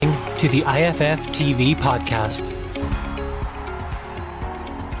to the IFF TV podcast.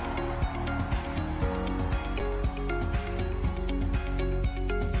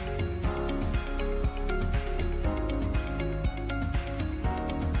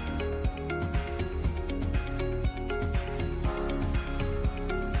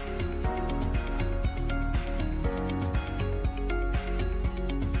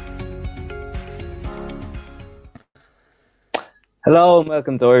 Hello and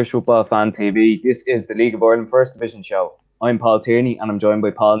welcome to Irish Football Fan TV. This is the League of Ireland First Division show. I'm Paul Tierney and I'm joined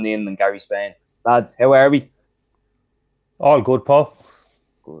by Paul Neal and Gary Spain. Lads, how are we? All good, Paul.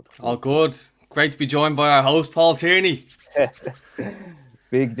 Good. All good. Great to be joined by our host, Paul Tierney.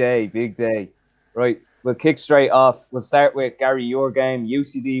 Big day. Right, we'll kick straight off. We'll start with, Gary, your game.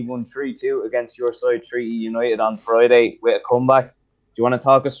 UCD won 3-2 against your side, Treaty United, on Friday with a comeback. Do you want to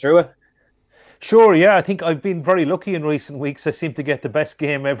talk us through it? Sure, yeah. I think I've been very lucky in recent weeks. I seem to get the best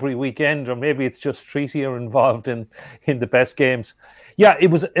game every weekend, or maybe it's just Treaty are involved in the best games. Yeah, it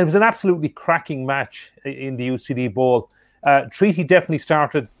was an absolutely cracking match in the UCD Bowl. Treaty definitely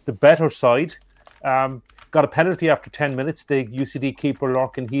started the better side. Got a penalty after 10 minutes. The UCD keeper,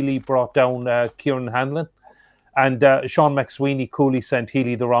 Larkin Healy, brought down Kieran Hanlon. And Sean McSweeney coolly sent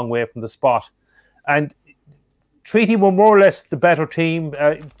Healy the wrong way from the spot. And Treaty were more or less the better team,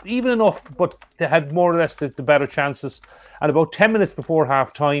 even enough, but they had more or less the better chances. And about 10 minutes before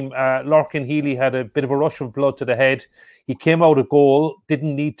half-time, Larkin Healy had a bit of a rush of blood to the head. He came out of goal,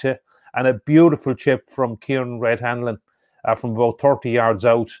 didn't need to, and a beautiful chip from Kieran Red Hanlon from about 30 yards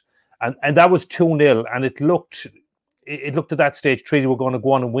out. And that was 2-0, and it looked at that stage Treaty were going to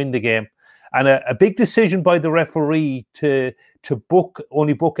go on and win the game. And a big decision by the referee to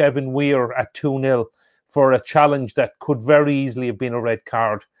only book Evan Weir at 2-0 for a challenge that could very easily have been a red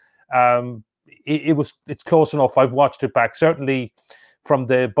card. It's close enough. I've watched it back. Certainly from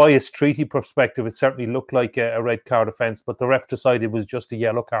the biased Treaty perspective, it certainly looked like a red card offence, but the ref decided it was just a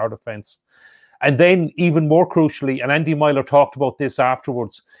yellow card offence. And then even more crucially, and Andy Myler talked about this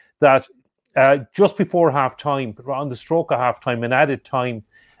afterwards, that just before half-time, on the stroke of half-time, in added time,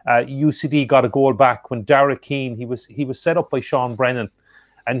 UCD got a goal back when Dara Keane, he was set up by Sean Brennan,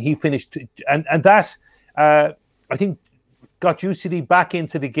 and he finished, and that I think got UCD back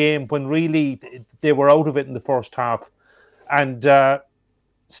into the game when really they were out of it in the first half. And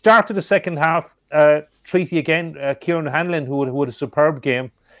started the second half, Treaty again, Kieran Hanlon, who had a superb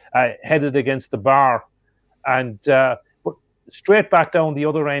game, headed against the bar, and but straight back down the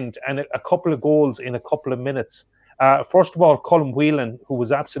other end, and a couple of goals in a couple of minutes. First of all, Colm Whelan, who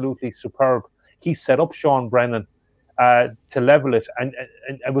was absolutely superb, he set up Sean Brennan to level it, and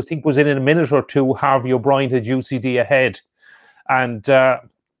I think was in a minute or two, Harvey O'Brien had UCD ahead, and there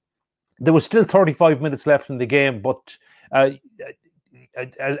was still 35 minutes left in the game, but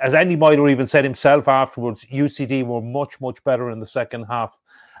as Andy Myler even said himself afterwards, UCD were much better in the second half,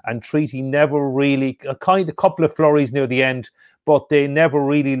 and Treaty never really, a couple of flurries near the end, but they never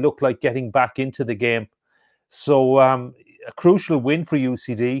really looked like getting back into the game. So a crucial win for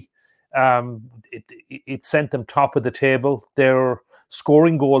UCD. It sent them top of the table. They're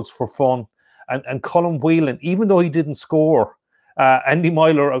scoring goals for fun. And Colm Whelan, even though he didn't score, Andy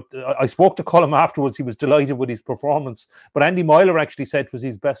Myler, I spoke to Colm afterwards, he was delighted with his performance. But Andy Myler actually said it was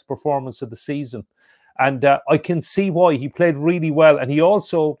his best performance of the season. And I can see why. He played really well. And he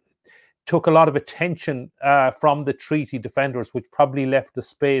also took a lot of attention from the Treaty defenders, which probably left the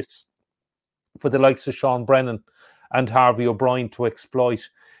space for the likes of Sean Brennan and Harvey O'Brien to exploit.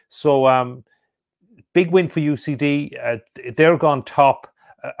 So big win for UCD. They're gone top.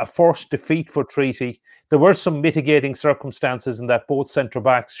 A first defeat for Treaty. There were some mitigating circumstances in that both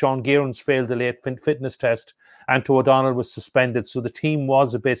centre-backs, Sean Gearons failed a late fitness test, Anto O'Donnell was suspended, so the team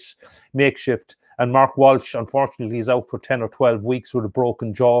was a bit makeshift. And Mark Walsh, unfortunately, is out for 10 or 12 weeks with a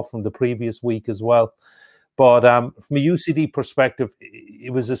broken jaw from the previous week as well. But from a UCD perspective,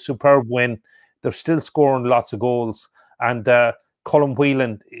 it was a superb win. They're still scoring lots of goals. And Colm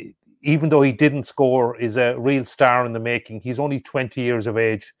Whelan, even though he didn't score, is a real star in the making. He's only 20 years of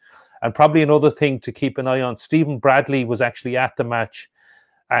age. And probably another thing to keep an eye on, Stephen Bradley was actually at the match.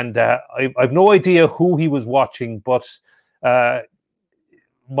 And I've no idea who he was watching, but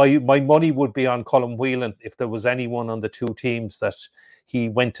my money would be on Colm Whelan if there was anyone on the two teams that he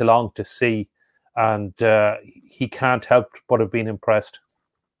went along to see. And he can't help but have been impressed.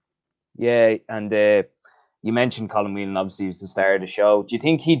 Yeah, and you mentioned Colm Whelan, obviously, was the star of the show. Do you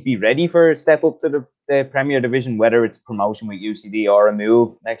think he'd be ready for a step up to the Premier Division, whether it's promotion with UCD or a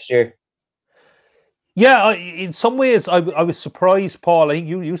move next year? Yeah, in some ways, I was surprised, Paul. I think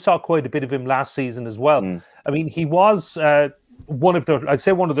you saw quite a bit of him last season as well. I mean, he was one of their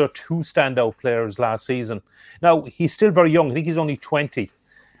two standout players last season. Now, he's still very young. I think he's only 20.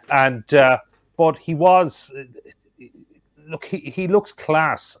 And but he was, he looks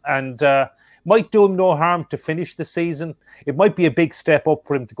class, and might do him no harm to finish the season. It might be a big step up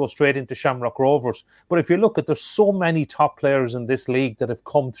for him to go straight into Shamrock Rovers. But if you look at, there's so many top players in this league that have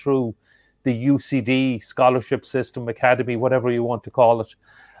come through the UCD scholarship system, academy, whatever you want to call it.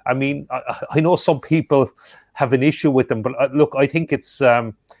 I mean, I know some people have an issue with them, but look, I think it's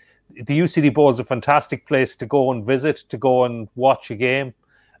the UCD Bowl is a fantastic place to go and visit, to go and watch a game.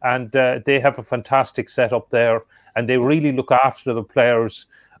 And they have a fantastic setup there, and they really look after the players.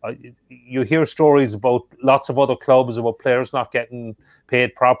 You hear stories about lots of other clubs about players not getting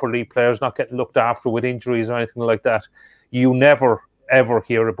paid properly, players not getting looked after with injuries or anything like that. You never, ever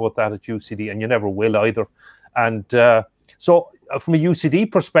hear about that at UCD, and you never will either. And so from a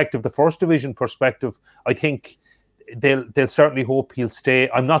UCD perspective, the first division perspective, I think they'll certainly hope he'll stay.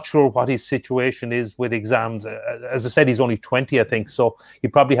 I'm not sure what his situation is with exams. As I said, he's only 20, I think, so he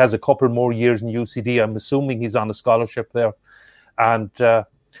probably has a couple more years in UCD. I'm assuming he's on a scholarship there. And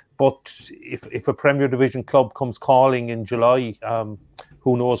but if a Premier Division club comes calling in July,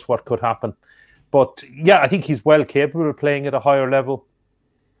 who knows what could happen. But yeah, I think he's well capable of playing at a higher level.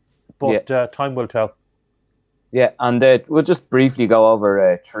 But time will tell. Yeah, and we'll just briefly go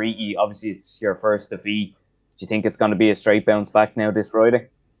over Treaty. Obviously, it's your first defeat. Do you think it's going to be a straight bounce back now this Friday?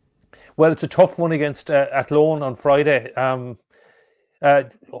 Well, it's a tough one against Athlone on Friday.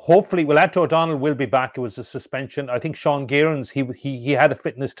 Hopefully, Atto O'Donnell will be back. It was a suspension. I think Sean Gearns, he had a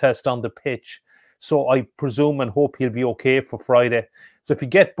fitness test on the pitch. So I presume and hope he'll be okay for Friday. So if you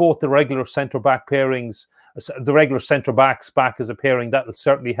get both the regular centre-back pairings, the regular centre-backs back as a pairing, that will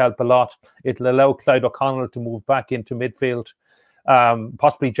certainly help a lot. It'll allow Clyde O'Connell to move back into midfield.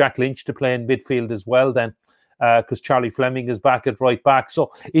 Possibly Jack Lynch to play in midfield as well then, because Charlie Fleming is back at right back.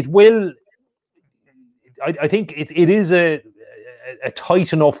 So it will... I think it is a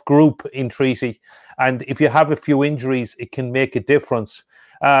tight enough group in Treaty. And if you have a few injuries, it can make a difference.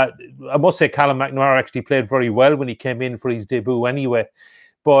 I must say Callum McNamara actually played very well when he came in for his debut anyway.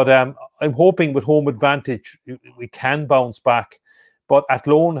 But I'm hoping with home advantage, we can bounce back. But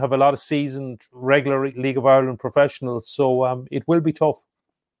Athlone have a lot of seasoned, regular League of Ireland professionals, so it will be tough.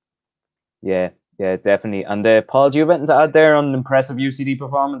 Yeah, definitely. And Paul, do you have anything to add there on an impressive UCD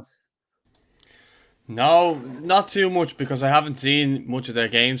performance? No, not too much, because I haven't seen much of their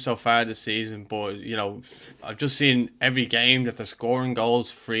games so far this season. But, you know, I've just seen every game that they're scoring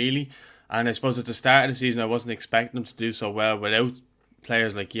goals freely. And I suppose at the start of the season, I wasn't expecting them to do so well without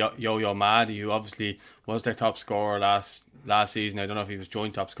players like Yo-Yo Mahdi, who obviously was their top scorer last season. I don't know if he was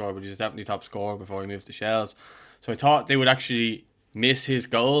joint top scorer, but he was definitely top scorer before he moved to Shells. So I thought they would actually miss his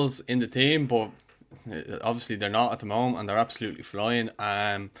goals in the team, but obviously they're not at the moment, and they're absolutely flying.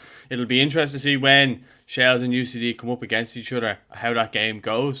 It'll be interesting to see when Shells and UCD come up against each other, how that game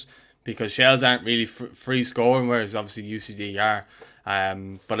goes, because Shells aren't really free scoring, whereas obviously UCD are.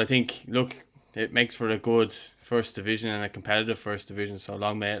 But I think, look, it makes for a good first division and a competitive first division, so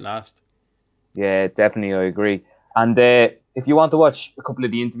long may it last. Yeah, definitely, I agree. And if you want to watch a couple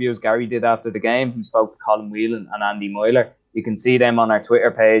of the interviews Gary did after the game, he spoke to Colin Whelan and Andy Myler. You can see them on our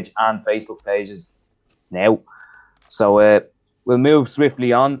Twitter page and Facebook pages now. So we'll move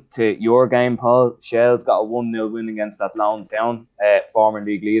swiftly on to your game, Paul. Shells got a 1-0 win against Athlone Town, former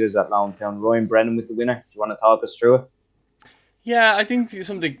league leaders at Athlone Town. Ryan Brennan with the winner. Do you want to talk us through it? Yeah, I think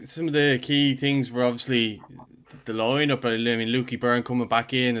some of the key things were obviously the lineup. I mean, Lukey Byrne coming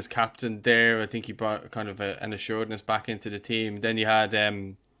back in as captain there. I think he brought kind of an assuredness back into the team. Then you had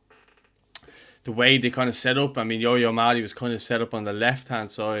the way they kind of set up. I mean, Yo-Yo Mahdi was kind of set up on the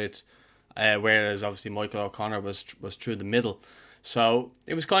left-hand side, whereas obviously Michael O'Connor was through the middle. So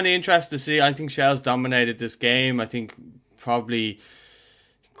it was kind of interesting to see. I think Shells dominated this game. I think probably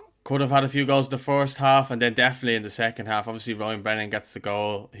could have had a few goals in the first half, and then definitely in the second half. Obviously, Ryan Brennan gets the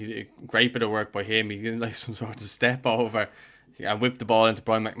goal. A great bit of work by him. He did like some sort of step over and whipped the ball into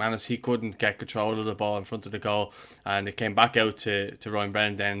Brian McManus. He couldn't get control of the ball in front of the goal, and it came back out to Ryan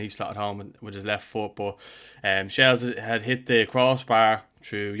Brennan then, and he slotted home with his left foot. But Shells had hit the crossbar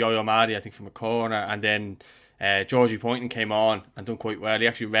through Yo-Yo Mahdi, I think, from a corner, and then Georgie Poynton came on and done quite well. He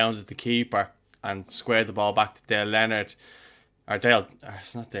actually rounded the keeper and squared the ball back to Dale Leonard.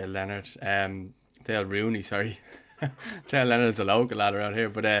 It's not Dale Leonard, Dale Rooney, sorry. Dale Leonard's a local lad around here,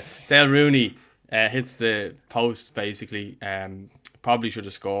 but Dale Rooney hits the post basically. Probably should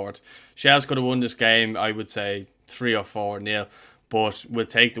have scored. Shells could have won this game, I would say 3 or 4-0, but we'll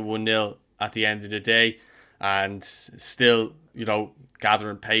take the 1-0 at the end of the day. And still,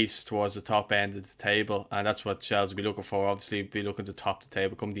 gathering pace towards the top end of the table, and that's what Shels will be looking for. Obviously, be looking to top the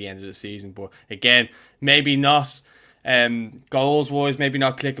table come the end of the season. But again, maybe not goals wise, maybe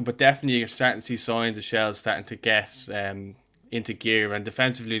not clicking, but definitely you're starting to see signs of Shels starting to get into gear, and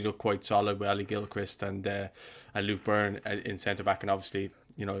defensively look quite solid with Ali Gilchrist and Luke Byrne in centre back, and obviously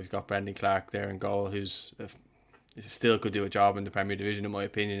you've got Brendan Clark there in goal, who's still could do a job in the Premier Division in my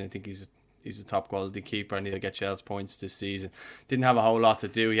opinion. I think he's a top quality keeper, and he'll get Shels points this season. Didn't have a whole lot to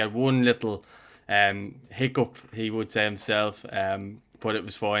do. He had one little hiccup, he would say himself, but it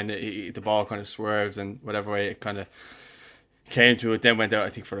was fine. The ball kind of swerves, and whatever way it kind of came to it, then went out I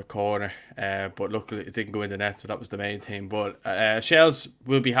think for a corner, but luckily it didn't go in the net, so that was the main thing. But Shels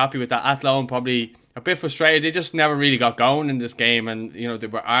will be happy with that. Athlone probably a bit frustrated. They just never really got going in this game, and they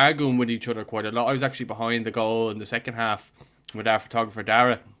were arguing with each other quite a lot. I was actually behind the goal in the second half with our photographer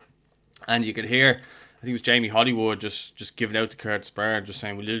Dara, and you could hear, I think it was Jamie Hollywood just giving out to Curtis Byrne, just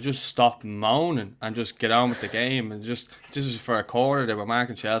saying, will you just stop moaning and just get on with the game? And this was for a quarter. They were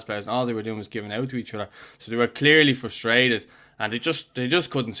marking Shels players, and all they were doing was giving out to each other. So they were clearly frustrated, and they just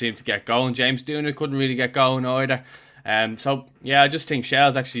couldn't seem to get going. James Duna couldn't really get going either. So yeah, I just think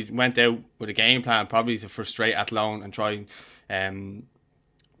Shels actually went out with a game plan, probably to frustrate Athlone and try and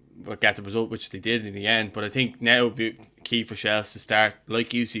get the result, which they did in the end. But I think now it would be key for Shels to start, like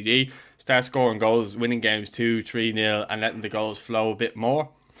UCD, start scoring goals, winning games 2-3-0, and letting the goals flow a bit more.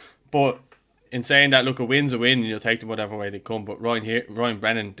 But in saying that, look, a win's a win, and you'll take them whatever way they come. But Ryan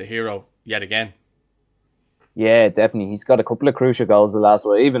Brennan, the hero, yet again. Yeah, definitely. He's got a couple of crucial goals the last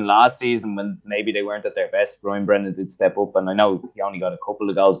one. Even last season, when maybe they weren't at their best, Ryan Brennan did step up, and I know he only got a couple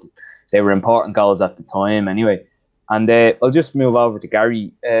of goals, but they were important goals at the time anyway. And I'll just move over to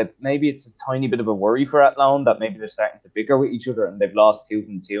Gary. Maybe it's a tiny bit of a worry for Athlone that maybe they're starting to bicker with each other, and they've lost 2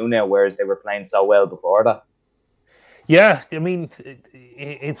 from 2 now, whereas they were playing so well before that. Yeah, I mean,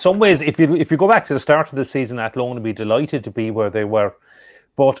 in some ways, if you go back to the start of the season, Athlone would be delighted to be where they were.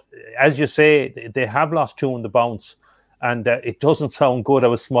 But as you say, they have lost 2 on the bounce, and it doesn't sound good. I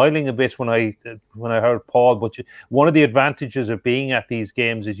was smiling a bit when I heard Paul, but one of the advantages of being at these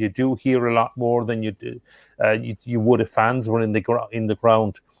games is you do hear a lot more than you would if fans were in the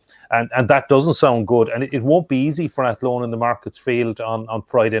ground, and that doesn't sound good. And it won't be easy for Athlone in the Markets Field on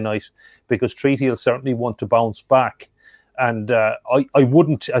Friday night, because Treaty will certainly want to bounce back. And I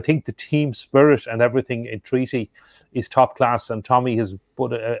think the team spirit and everything in Treaty is top class, and Tommy has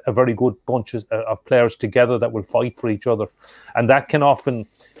put a very good bunch of players together that will fight for each other. And that can often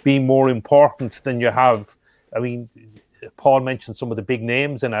be more important than you have. I mean, Paul mentioned some of the big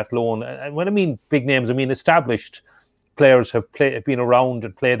names in Athlone. And when I mean big names, I mean established players have been around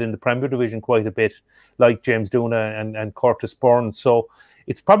and played in the Premier Division quite a bit, like James Duna and Curtis Byrne. So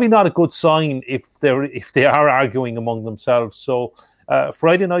it's probably not a good sign if they are arguing among themselves. So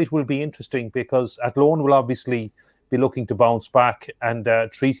Friday night will be interesting, because Athlone will obviously be looking to bounce back, and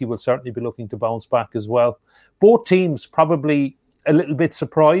Treaty will certainly be looking to bounce back as well. Both teams probably a little bit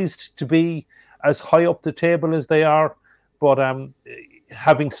surprised to be as high up the table as they are, but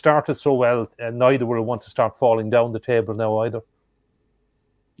having started so well, neither will want to start falling down the table now either.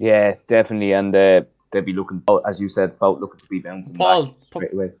 Yeah, definitely, and they'll be looking, as you said, both looking to be bouncing back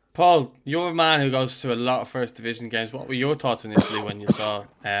straight away. Paul, you're a man who goes to a lot of First Division games. What were your thoughts initially when you saw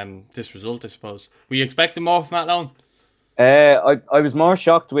this result, I suppose? Were you expecting more from Athlone? I was more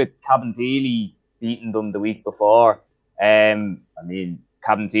shocked with Cabinteely beating them the week before. I mean,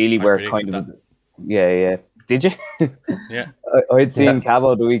 Cabinteely were kind of... Yeah. Did you? Yeah. I'd seen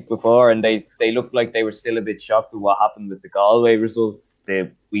Cabo the week before, and they looked like they were still a bit shocked with what happened with the Galway result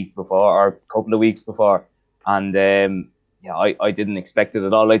the week before, or a couple of weeks before. And I didn't expect it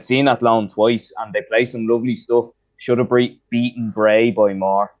at all. I'd seen Athlone twice, and they play some lovely stuff. Should have beaten Bray by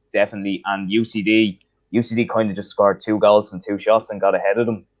more, definitely. And UCD kind of just scored 2 goals from 2 shots and got ahead of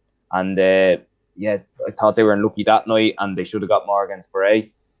them. And I thought they were unlucky that night, and they should have got more against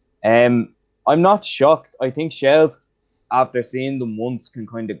Bray. I'm not shocked. I think Shels, after seeing them once, can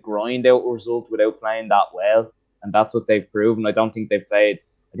kind of grind out a result without playing that well, and that's what they've proven. I don't think they've played...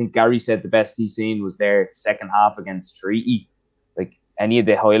 I think Gary said the best he's seen was their second half against Treaty. Like, any of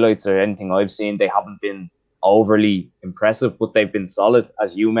the highlights or anything I've seen, they haven't been overly impressive, but they've been solid,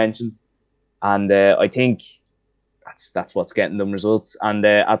 as you mentioned. And I think that's what's getting them results. And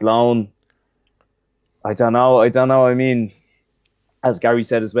Athlone, I don't know. I mean, as Gary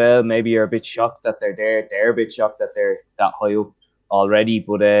said as well, maybe you're a bit shocked that they're there. They're a bit shocked that they're that high up already.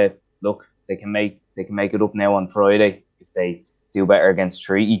 But look, they can make it up now on Friday if they do better against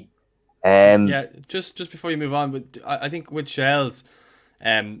Treaty. Yeah, just before you move on, but I think with Shels,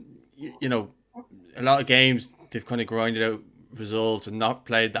 a lot of games they've kind of grinded out results and not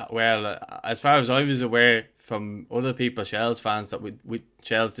played that well. As far as I was aware from other people, Shells fans, that we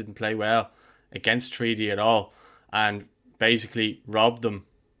Shells didn't play well against Treaty at all, and basically robbed them.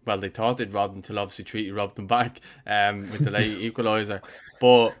 Well, they thought they'd robbed them until obviously Treaty robbed them back with the late equaliser.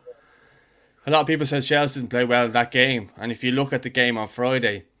 But a lot of people said Shells didn't play well in that game. And if you look at the game on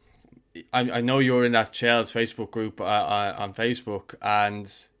Friday, I know you're in that Shells Facebook group on Facebook, and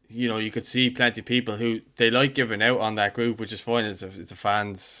you could see plenty of people who they like giving out on that group, which is fine. It's a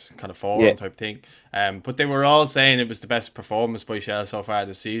fans kind of forum type thing. But they were all saying it was the best performance by Shells so far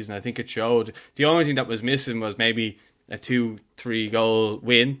this season. I think it showed. The only thing that was missing was maybe a 2-3 goal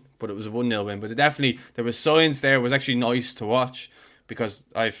win, but it was a 1-0 win. But there was signs there. It was actually nice to watch, because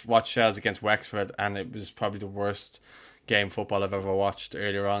I've watched Shells against Wexford, and it was probably the worst game football I've ever watched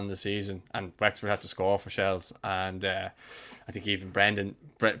earlier on in the season. And Wexford had to score for Shells, and I think even Brendan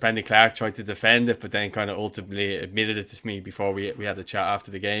Clark tried to defend it, but then kind of ultimately admitted it to me before we had a chat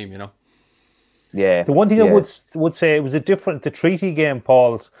after the game. Yeah. The one thing I would say, it was the Treaty game,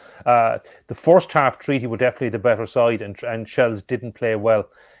 Paul. The first half, Treaty were definitely the better side, and Shells didn't play well.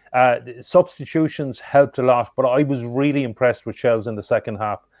 Substitutions helped a lot, but I was really impressed with Shells in the second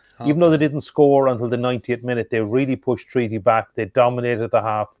half. Okay. Even though they didn't score until the 90th minute, they really pushed Treaty back. They dominated the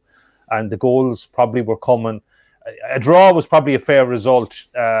half, and the goals probably were coming. A draw was probably a fair result.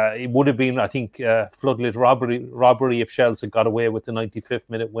 It would have been, I think, floodlit robbery if Shells had got away with the 95th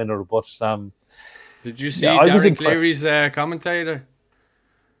minute winner. But did you see Darren Cleary's commentator?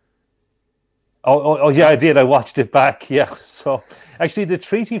 Oh, yeah, I did. I watched it back. Yeah. So actually, the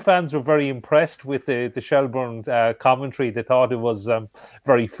Treaty fans were very impressed with the Shelbourne commentary. They thought it was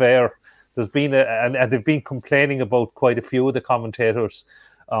very fair. There's been and they've been complaining about quite a few of the commentators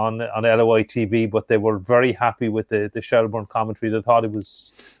on LOI TV, but they were very happy with the Shelbourne commentary. They thought it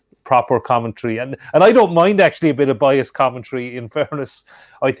was proper commentary, and I don't mind actually a bit of biased commentary. In fairness,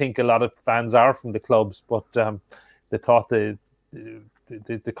 I think a lot of fans are from the clubs, but they thought the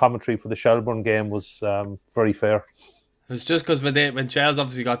commentary for the Shelbourne game was very fair. It's just because when Shells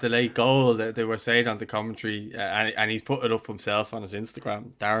obviously got the late goal, they were saying on the commentary, and he's put it up himself on his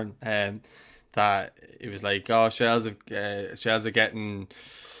Instagram, Darren, that it was like, oh, Shells are getting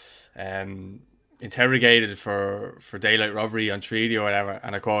interrogated for daylight robbery on Treaty or whatever,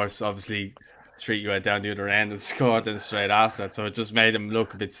 and of course, obviously, Treaty went down the other end and scored then straight after that, so it just made him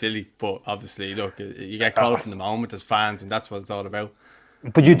look a bit silly. But obviously, look, you get caught up in the moment as fans, and that's what it's all about.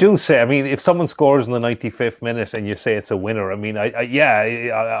 But you do say, I mean, if someone scores in the 95th minute and you say it's a winner, I mean, I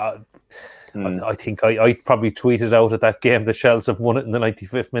think I probably tweeted out at that game the Shells have won it in the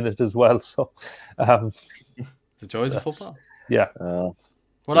 95th minute as well. So, the joys of football. Yeah.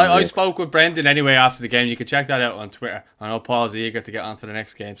 Well, I spoke with Brendan anyway after the game. You can check that out on Twitter. I know Paul's eager to get on to the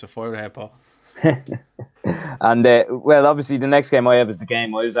next game, so fire ahead, Paul. And well, obviously the next game I have is the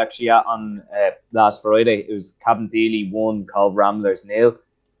game I was actually at on last Friday. It was Cabinteely 1, Cove Ramblers 0,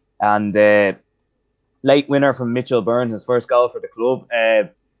 and late winner from Mitchell Byrne, his first goal for the club.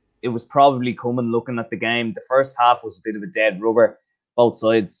 It was probably coming looking at the game. The first half was a bit of a dead rubber. Both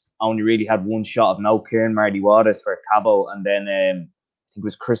sides only really had one shot of no. Kieran Marty Waters for Cabo, and then I think it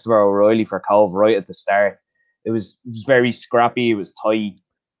was Christopher O'Reilly for Cove right at the start. It was very scrappy. It was tight.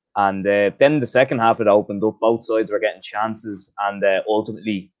 And then the second half it opened up. Both sides were getting chances, and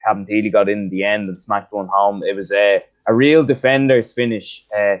ultimately Cabinteely got in the end and smacked one home. It was a real defender's finish.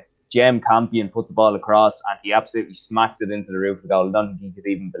 Jem Campion put the ball across, and he absolutely smacked it into the roof of the goal. I don't think he could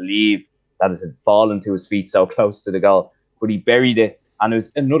even believe that it had fallen to his feet so close to the goal. But he buried it, and it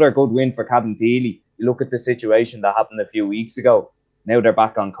was another good win for Cabinteely. You look at the situation that happened a few weeks ago. Now they're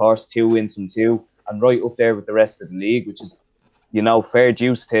back on course, 2 wins from 2, and right up there with the rest of the league, which is, fair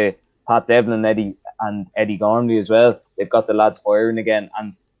dues to Pat Devlin and Eddie Gormley as well. They've got the lads firing again,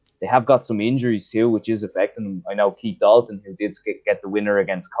 and they have got some injuries too, which is affecting them. I know Keith Dalton, who did get the winner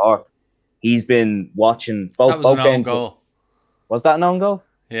against Cork, he's been watching both games. Goal. Was that an own goal?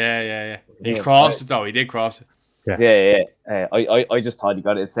 Yeah. He crossed it though. He did cross it. Yeah. I just thought he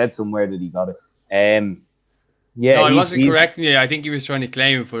got it. It said somewhere that he got it. No, I wasn't correcting you. I think he was trying to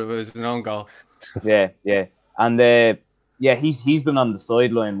claim it, but it was an own goal. Yeah. And he's been on the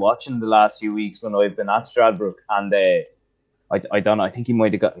sideline watching the last few weeks when I've been at Stradbrook, and I don't know. I think he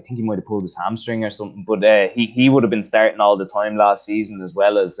might have pulled his hamstring or something. But he would have been starting all the time last season as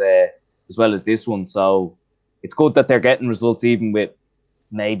well as this one. So it's good that they're getting results even with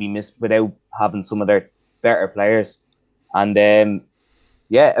without having some of their better players. And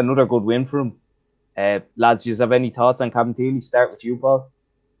another good win for him. Lads, do you have any thoughts on Cabinteely? Start with you, Paul.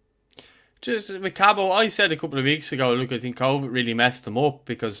 Just with Cabo, I said a couple of weeks ago, look, I think COVID really messed them up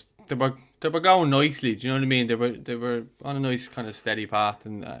because they were going nicely. Do you know what I mean? They were on a nice kind of steady path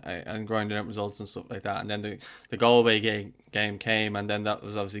and grinding out results and stuff like that. And then the Galway game came, and then that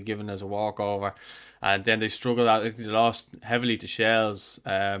was obviously given as a walkover. And then they struggled out. They lost heavily to Shells.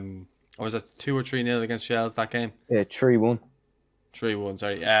 Or was it 2 or 3-0 against Shells that game? Yeah, 3-1. 3-1.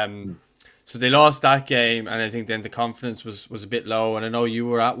 Sorry. So they lost that game, and I think then the confidence was a bit low. And I know you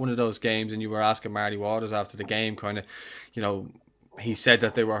were at one of those games, and you were asking Marty Waters after the game, kind of, you know, he said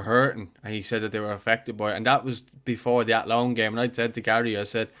that they were hurting, and he said that they were affected by it, and that was before the Athlone game. And I said to Gary, I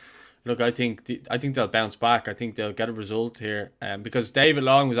said, look, I think they'll bounce back. I think they'll get a result here, because David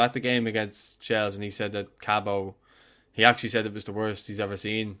Long was at the game against Shells, and he said that Cabo, he actually said it was the worst he's ever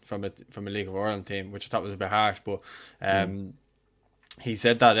seen from a League of Ireland team, which I thought was a bit harsh, but he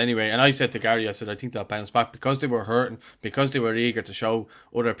said that anyway. And I said to Gary, I said, I think they'll bounce back because they were hurting, because they were eager to show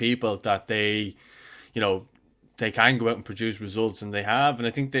other people that they, you know, they can go out and produce results, and they have. And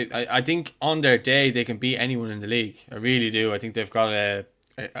I think on their day they can beat anyone in the league. I really do. I think they've got a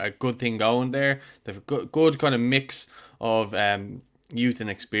good thing going there. They've a good kind of mix of youth and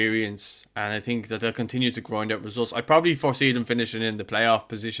experience, and I think that they'll continue to grind out results. I probably foresee them finishing in the playoff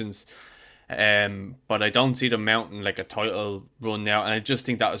positions, but I don't see them mounting like a title run now. And I just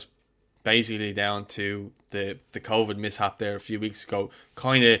think that was basically down to the COVID mishap there a few weeks ago.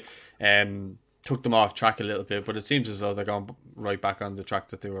 Kind of took them off track a little bit, but it seems as though they're going right back on the track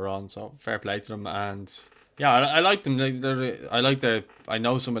that they were on. So fair play to them. And yeah, I like them. I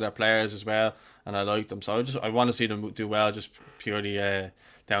know some of their players as well, and I like them. So I want to see them do well, just purely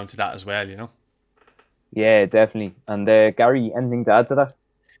down to that as well, you know. Yeah, definitely. And Gary, anything to add to that?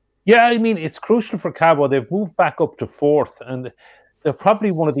 Yeah, I mean, it's crucial for Cabo. They've moved back up to 4th, and they're probably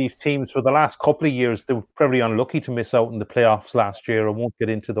one of these teams for the last couple of years. They were probably unlucky to miss out in the playoffs last year. I won't get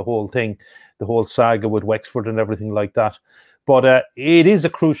into the whole thing, the whole saga with Wexford and everything like that. But it is a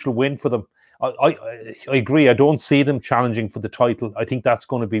crucial win for them. I agree. I don't see them challenging for the title. I think that's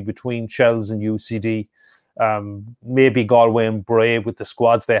going to be between Shells and UCD. Maybe Galway and Bray, with the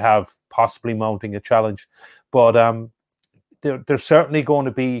squads they have, possibly mounting a challenge. But they're certainly going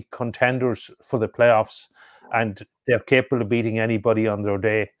to be contenders for the playoffs, and they're capable of beating anybody on their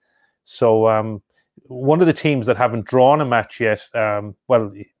day. So one of the teams that haven't drawn a match yet,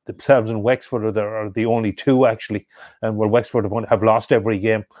 well, themselves and Wexford are the only two, actually. And Wexford have lost every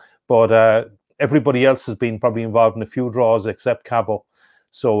game. But everybody else has been probably involved in a few draws except Cabo.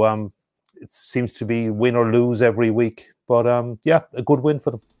 So it seems to be win or lose every week. But yeah, a good win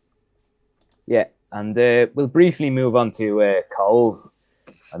for them. Yeah, and we'll briefly move on to Cove.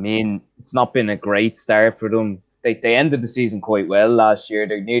 I mean, it's not been a great start for them. They ended the season quite well last year.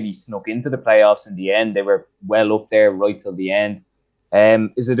 They nearly snuck into the playoffs in the end. They were well up there right till the end.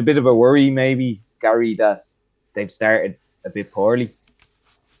 Is it a bit of a worry, maybe, Gary, that they've started a bit poorly?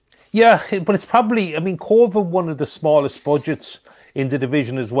 Yeah, but it's probably, I mean, Cove are one of the smallest budgets in the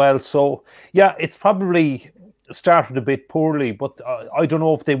division as well. So, yeah, it's probably started a bit poorly, but I don't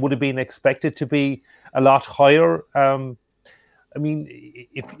know if they would have been expected to be a lot higher. I mean,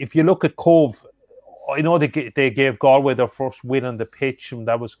 if you look at Cove, I know they gave Galway their first win on the pitch, and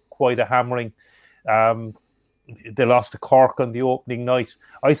that was quite a hammering. They lost to Cork on the opening night.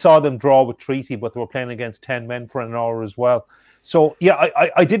 I saw them draw with Treaty, but they were playing against 10 men for an hour as well. So, yeah,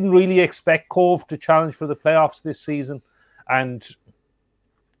 I didn't really expect Cove to challenge for the playoffs this season. And,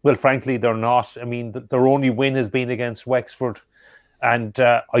 well, frankly, they're not. I mean, their only win has been against Wexford. And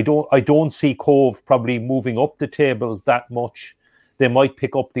I don't see Cove probably moving up the table that much. They might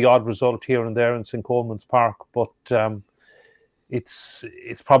pick up the odd result here and there in St. Coleman's Park, but it's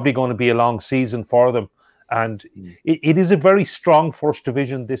probably going to be a long season for them. And it is a very strong first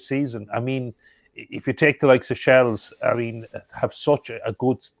division this season. I mean, if you take the likes of Shells, I mean, have such a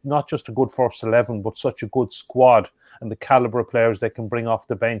good, not just a good first 11, but such a good squad and the caliber of players they can bring off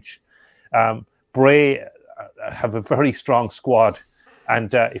the bench. Bray have a very strong squad.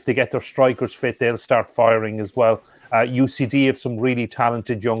 And if they get their strikers fit, they'll start firing as well. UCD have some really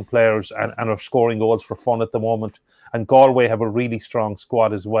talented young players and are scoring goals for fun at the moment. And Galway have a really strong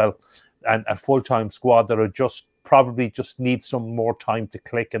squad as well. And a full-time squad that are probably just need some more time to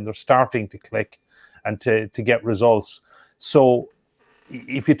click, and they're starting to click and to get results. So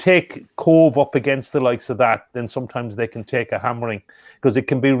if you take Cove up against the likes of that, then sometimes they can take a hammering, because it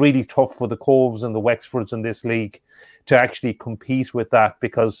can be really tough for the Coves and the Wexfords in this league to actually compete with that,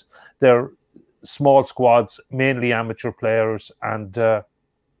 because they're small squads, mainly amateur players, and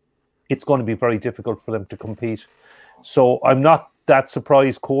it's going to be very difficult for them to compete. So I'm not that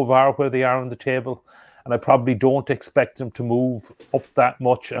surprised Cove are where they are on the table, and I probably don't expect them to move up that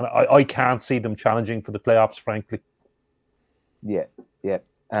much, and I can't see them challenging for the playoffs, frankly. Yeah.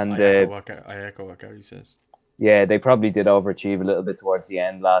 And I echo what Gary says. Yeah, they probably did overachieve a little bit towards the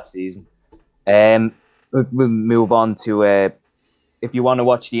end last season. We'll move on to if you want to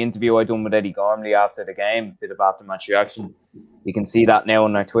watch the interview I done with Eddie Gormley after the game, a bit of after-match reaction, you can see that now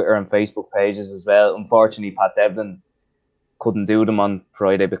on our Twitter and Facebook pages as well. Unfortunately, Pat Devlin couldn't do them on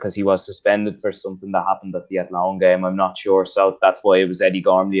Friday because he was suspended for something that happened at the Athlone game. I'm not sure, so that's why it was Eddie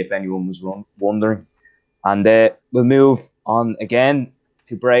Gormley, if anyone was wondering. And we'll move on again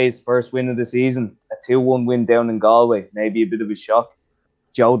to Bray's first win of the season, a 2-1 win down in Galway. Maybe a bit of a shock.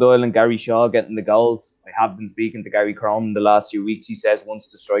 Joe Doyle and Gary Shaw getting the goals. I have been speaking to Gary Crone the last few weeks. He says once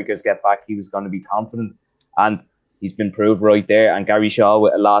the strikers get back, he was going to be confident. And he's been proved right there. And Gary Shaw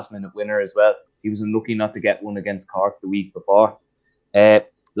with a last-minute winner as well. He was unlucky not to get one against Cork the week before.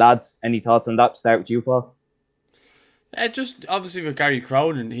 Lads, any thoughts on that? Start with you, Paul. Just obviously with Gary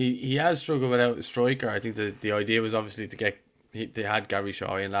Crone, and he has struggled without a striker. I think the idea was obviously to get... They had Gary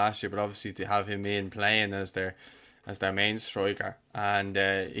Shaw in last year, but obviously to have him in playing as their main striker. And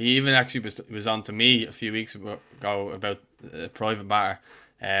he even actually was on to me a few weeks ago about a private matter,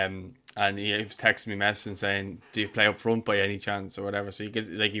 and he was texting me messaging saying, do you play up front by any chance or whatever. So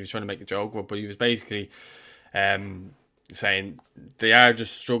he was trying to make a joke, but he was basically saying they are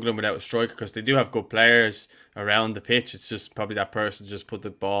just struggling without a striker because they do have good players around the pitch. It's just probably that person just put the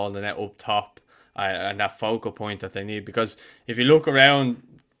ball in the net up top and that focal point that they need. Because if you look around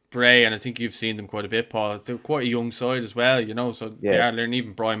Bray, and I think you've seen them quite a bit, Paul, they're quite a young side as well, so they are learning.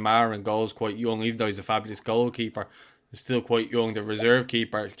 Even Brian Maher in goals quite young, even though he's a fabulous goalkeeper, he's still quite young. The reserve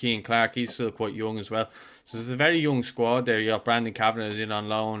keeper, Cian Clark, he's still quite young as well. So there's a very young squad there. You got Brandon Kavanagh is in on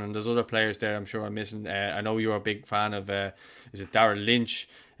loan, and there's other players there I'm sure I'm missing. I know you're a big fan of, is it Darrell Lynch?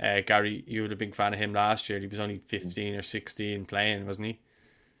 Gary, you were a big fan of him last year. He was only 15 or 16 playing, wasn't he?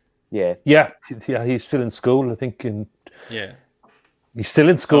 Yeah, he's still in school, I think. Yeah. He's still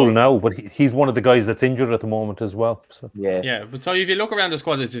in school now, but he's one of the guys that's injured at the moment as well. So But so if you look around the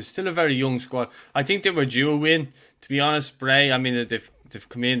squad, it's still a very young squad. I think they were due a win, to be honest. Bray, I mean, they've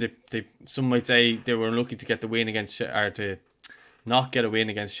come in. They some might say they were unlucky to get the win against, or to not get a win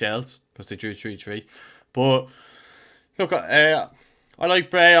against Shells because they drew 3-3. But look, I like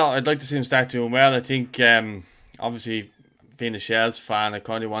Bray. I'd like to see him start doing well. I think obviously, being a Shells fan, I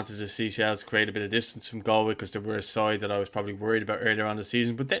kind of wanted to see Shells create a bit of distance from Galway because they were a side that I was probably worried about earlier on the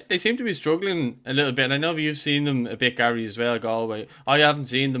season. But they seem to be struggling a little bit. And I know you've seen them a bit, Gary, as well, Galway. I haven't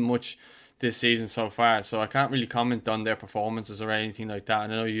seen them much this season so far, so I can't really comment on their performances or anything like that.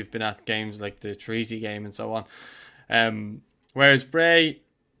 And I know you've been at games like the Treaty game and so on. Whereas Bray,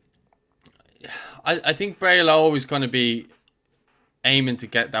 I think Bray will always kind of be aiming to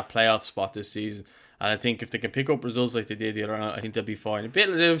get that playoff spot this season. And I think if they can pick up results like they did the other night, I think they'll be fine. A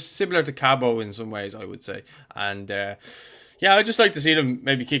bit similar to Cabo in some ways, I would say. And I'd just like to see them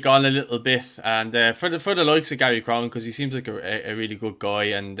maybe kick on a little bit. And for the likes of Gary Crone, because he seems like a really good guy.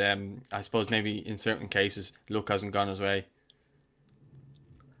 And I suppose maybe in certain cases, luck hasn't gone his way.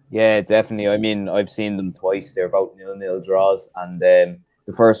 Yeah, definitely. I mean, I've seen them twice. They're about 0-0 draws. And the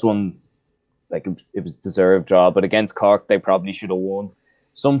first one, like it was deserved draw. But against Cork, they probably should have won.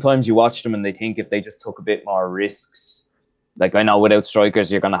 Sometimes you watch them and they think if they just took a bit more risks, like I know without strikers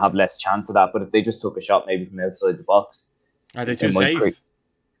you're going to have less chance of that, but if they just took a shot maybe from outside the box, are they too safe?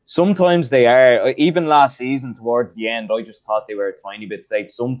 Sometimes they are. Even last season towards the end, I just thought they were a tiny bit safe.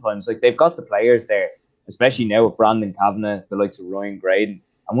 Sometimes, like they've got the players there, especially now with Brandon Kavanagh, the likes of Ryan Graydon,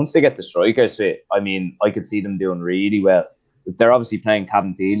 and once they get the strikers fit, I mean, I could see them doing really well. But they're obviously playing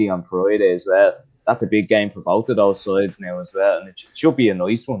Cabinteely on Friday as well. That's a big game for both of those sides now as well, and it should be a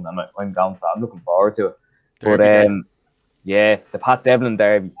nice one. I'm down for that. I'm looking forward to it. Derby, but the Pat Devlin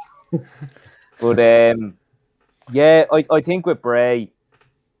derby. But I think with Bray,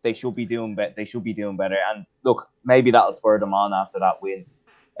 they should be doing better. They should be doing better. And look, maybe that'll spur them on after that win.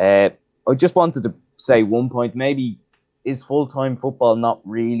 I just wanted to say one point. Maybe is full-time football not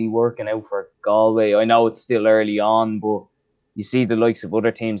really working out for Galway? I know it's still early on, but you see the likes of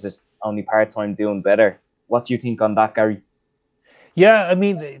other teams that's only part-time doing better. What do you think on that, Gary? Yeah, I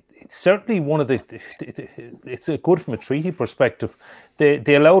mean, it's certainly one of it's good from a treaty perspective.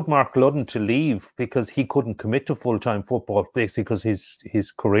 They allowed Mark Ludden to leave because he couldn't commit to full-time football, basically because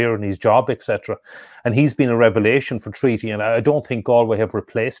his career and his job, etc. And he's been a revelation for treaty, and I don't think Galway have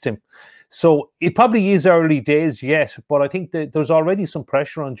replaced him. So it probably is early days yet, but I think that there's already some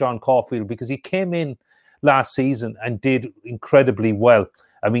pressure on John Caulfield because he came in last season and did incredibly well.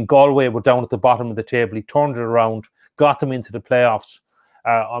 I mean, Galway were down at the bottom of the table. He turned it around, got them into the playoffs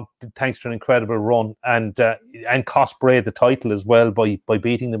thanks to an incredible run, and cost Bray the title as well by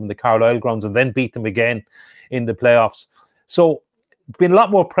beating them in the Carlisle grounds and then beat them again in the playoffs. So been a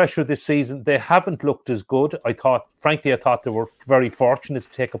lot more pressure this season. They haven't looked as good. I thought they were very fortunate to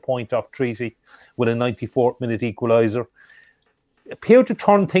take a point off Treaty with a 94th minute equaliser. Appeared to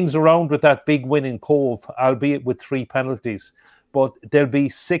turn things around with that big win in Cove, albeit with 3 penalties. But they'll be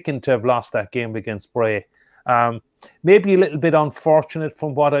sickened to have lost that game against Bray. Maybe a little bit unfortunate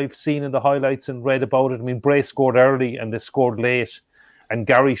from what I've seen in the highlights and read about it. I mean, Bray scored early and they scored late. And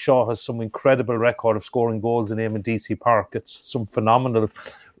Gary Shaw has some incredible record of scoring goals in DC Park. It's some phenomenal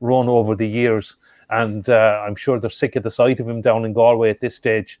run over the years. And I'm sure they're sick of the sight of him down in Galway at this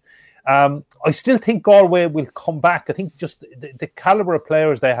stage. I still think Galway will come back. I think just the calibre of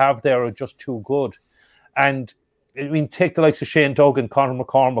players they have there are just too good. And I mean, take the likes of Shane Duggan, Conor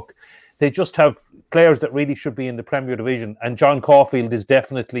McCormack. They just have players that really should be in the Premier Division. And John Caulfield is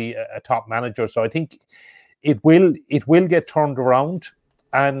definitely a top manager. So I think it will get turned around.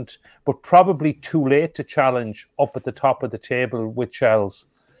 But probably too late to challenge up at the top of the table with Shells,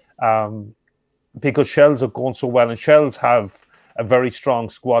 because Shells are going so well, and Shells have a very strong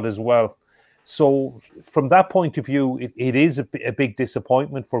squad as well. So from that point of view, it is a big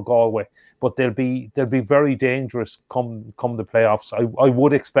disappointment for Galway, but they'll be very dangerous come the playoffs. I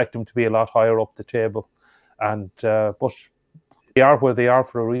would expect them to be a lot higher up the table, but they are where they are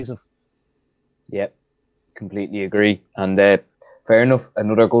for a reason. Yep, completely agree. And fair enough,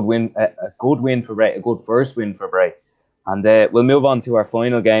 another good win, a good win for Bray, a good first win for Bray. And we'll move on to our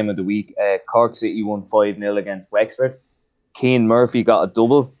final game of the week. Cork City won 5-0 against Wexford. Cian Murphy got a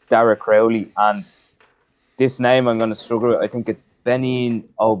double, Dara Crowley, and this name I'm going to struggle with. I think it's Benny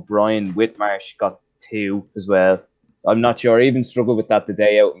O'Brien Whitmarsh got 2 as well. I'm not sure. I even struggled with that the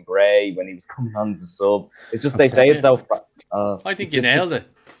day out in Bray when he was coming on as a sub. It's just they say it's so. I think you nailed it.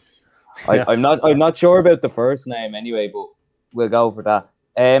 I'm not sure about the first name anyway, but we'll go for that.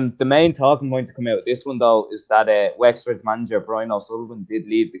 The main talking point to come out of this one, though, is that Wexford's manager, Brian O'Sullivan, did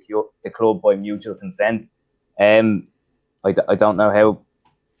leave the club by mutual consent. I don't know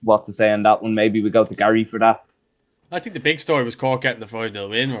what to say on that one. Maybe we go to Gary for that. I think the big story was Cork getting the 5-0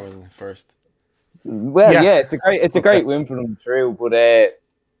 win rather than the first. Well, yeah, it's a great win for them, true. But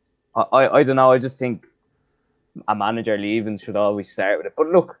I don't know. I just think a manager leaving should always start with it. But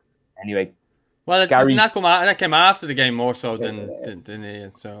look, anyway. Well, Gary, that came after the game more so than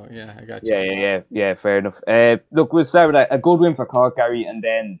it. So yeah, I got you. Yeah. Fair enough. Look, we'll start with that. A good win for Cork, Gary, and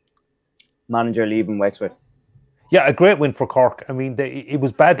then manager leaving Wexford. Yeah, a great win for Cork. I mean, it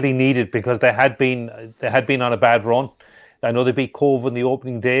was badly needed because they had been on a bad run. I know they beat Cove on the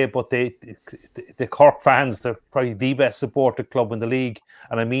opening day, but the Cork fans, they're probably the best supported club in the league,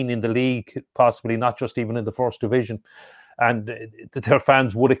 and I mean in the league, possibly not just even in the first division. And their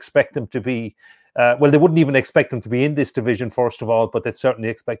fans would expect them to be, they wouldn't even expect them to be in this division first of all, but they'd certainly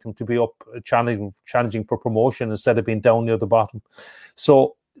expect them to be up challenging for promotion instead of being down near the bottom.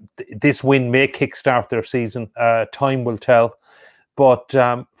 So this win may kickstart their season. Time will tell. But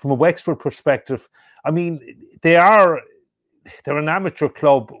from a Wexford perspective, I mean, they're an amateur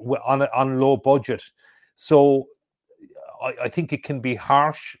club on low budget. So I think it can be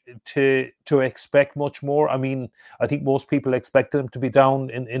harsh to expect much more. I mean, I think most people expect them to be down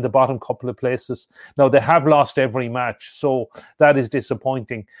in the bottom couple of places. Now, they have lost every match, so that is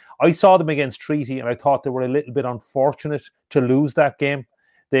disappointing. I saw them against Treaty, and I thought they were a little bit unfortunate to lose that game.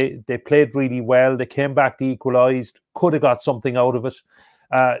 They played really well. They came back, they equalised, could have got something out of it.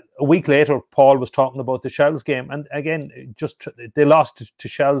 A week later, Paul was talking about the Shells game. And again, they lost to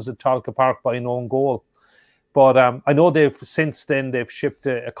Shells at Talca Park by an own goal. But I know since then they've shipped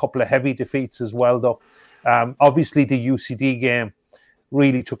a couple of heavy defeats as well, though. Obviously, the UCD game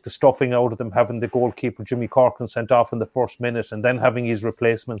really took the stuffing out of them, having the goalkeeper, Jimmy Corcoran, sent off in the first minute and then having his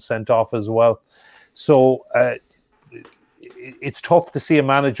replacement sent off as well. So it's tough to see a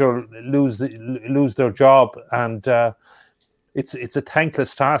manager lose their job, and it's a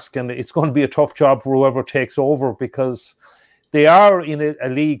thankless task, and it's going to be a tough job for whoever takes over, because they are in a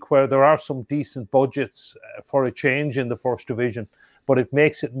league where there are some decent budgets for a change in the first division, but it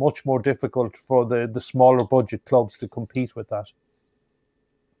makes it much more difficult for the smaller budget clubs to compete with that.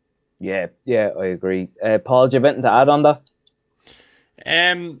 Yeah, I agree. Paul, do you have anything to add on that?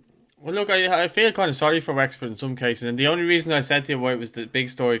 Well, look, I feel kind of sorry for Wexford in some cases, and the only reason I said to you why it was the big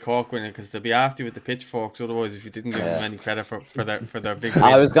story Cork winning, because they'll be after you with the pitchforks otherwise if you didn't give them any credit for their big win.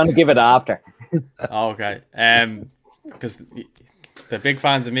 I was going to give it after. Okay. Because they're big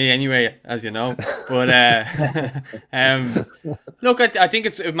fans of me anyway, as you know. But look, I think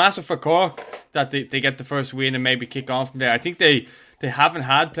it's massive for Cork that they get the first win and maybe kick on from there. I think they they haven't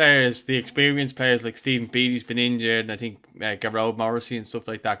had players, the experienced players like Stephen Beattie's been injured, and I think Garrod Morrissey and stuff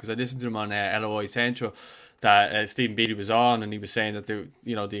like that. Because I listened to him on LOI Central that Stephen Beattie was on, and he was saying that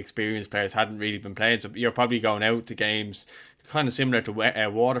the experienced players hadn't really been playing. So you're probably going out to games kind of similar to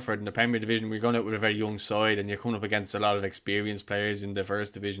Waterford in the Premier Division. We're going out with a very young side, and you're coming up against a lot of experienced players in the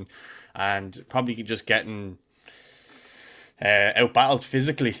First Division, and probably just getting out-battled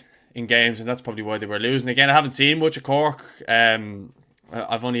physically in games, and that's probably why they were losing. Again, I haven't seen much of Cork.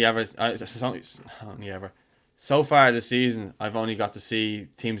 I've only ever so far this season, I've only got to see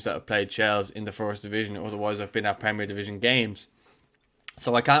teams that have played Shells in the First Division. Otherwise, I've been at Premier Division games,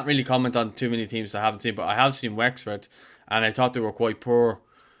 so I can't really comment on too many teams that I haven't seen. But I have seen Wexford, and I thought they were quite poor.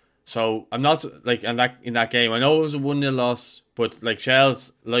 So I'm not like in that game. I know it was a 1-0 loss, but like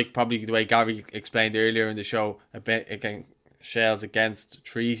Shells, like probably the way Gary explained earlier in the show, a bit again Shells against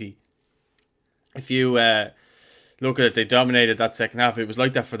Treaty. If you look at it, they dominated that second half. It was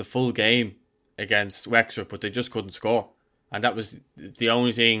like that for the full game against Wexford, but they just couldn't score. And that was the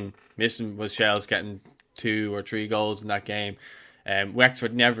only thing missing, was Shells getting 2 or 3 goals in that game.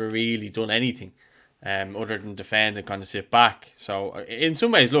 Wexford never really done anything other than defend and kind of sit back. So in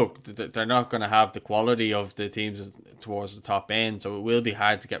some ways, look, they're not going to have the quality of the teams towards the top end, so it will be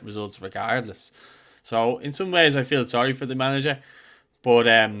hard to get results regardless. So in some ways, I feel sorry for the manager, but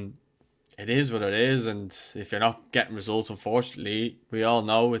it is what it is, and if you're not getting results, unfortunately, we all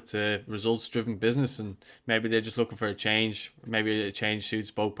know it's a results-driven business, and maybe they're just looking for a change. Maybe a change suits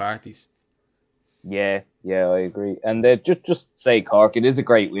both parties. Yeah, I agree. And just say Cork, it is a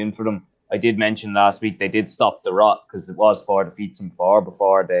great win for them. I did mention last week they did stop the rot, because it was 4 defeats and 4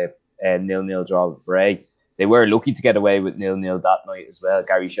 before the 0-0 draw with Bray. They were lucky to get away with 0-0 that night as well.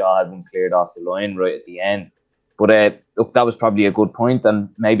 Gary Shaw had one cleared off the line right at the end. But look, that was probably a good point, and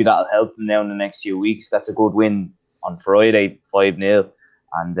maybe that'll help them now in the next few weeks. That's a good win on Friday, 5-0,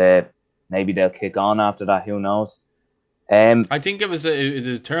 and maybe they'll kick on after that. Who knows? I think it was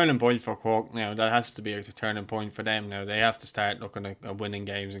a turning point for Cork now. That has to be a turning point for them now. They have to start looking at winning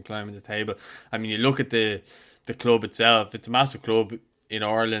games and climbing the table. I mean, you look at the club itself. It's a massive club in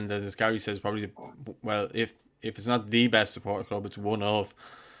Ireland, and as Gary says, probably, well, if it's not the best supporter club, it's one of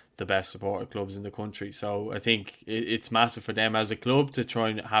the best supporter clubs in the country. So I think it's massive for them as a club to try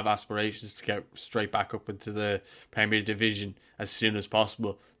and have aspirations to get straight back up into the Premier Division as soon as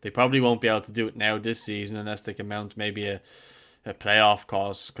possible. They probably won't be able to do it now this season unless they can mount maybe a playoff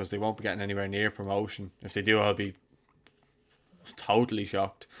cause, because they won't be getting anywhere near promotion. If they do, I'll be totally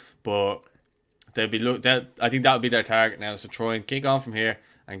shocked. But I think that'll be their target now, so try and kick on from here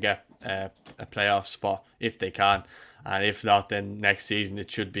and get a playoff spot if they can. And if not, then next season it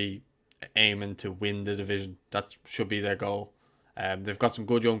should be aiming to win the division. That should be their goal. They've got some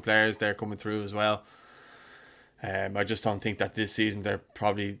good young players there coming through as well. I just don't think that this season they're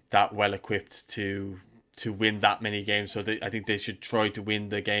probably that well equipped to win that many games. So I think they should try to win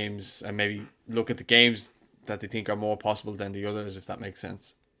the games and maybe look at the games that they think are more possible than the others, if that makes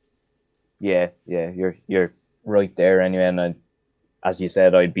sense. Yeah, you're right there anyway. And as you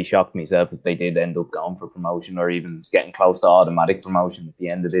said, I'd be shocked myself if they did end up going for promotion or even getting close to automatic promotion at the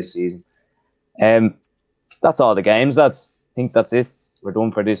end of this season. That's all the games. I think that's it. We're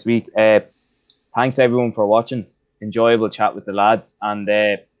done for this week. Thanks everyone for watching. Enjoyable chat with the lads, and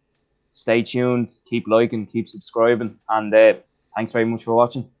stay tuned. Keep liking, keep subscribing, and thanks very much for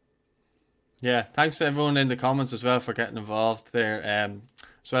watching. Yeah, thanks to everyone in the comments as well for getting involved there.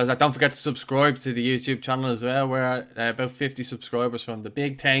 As well as that, don't forget to subscribe to the YouTube channel as well. We're at about 50 subscribers from the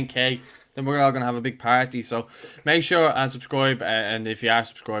big 10k. Then we're all going to have a big party. So make sure and subscribe. And if you are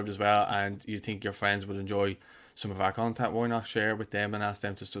subscribed as well and you think your friends will enjoy some of our content, why not share with them and ask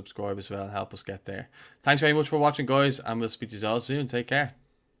them to subscribe as well and help us get there. Thanks very much for watching, guys, and we'll speak to you all soon. Take care.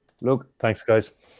 Look, thanks, guys.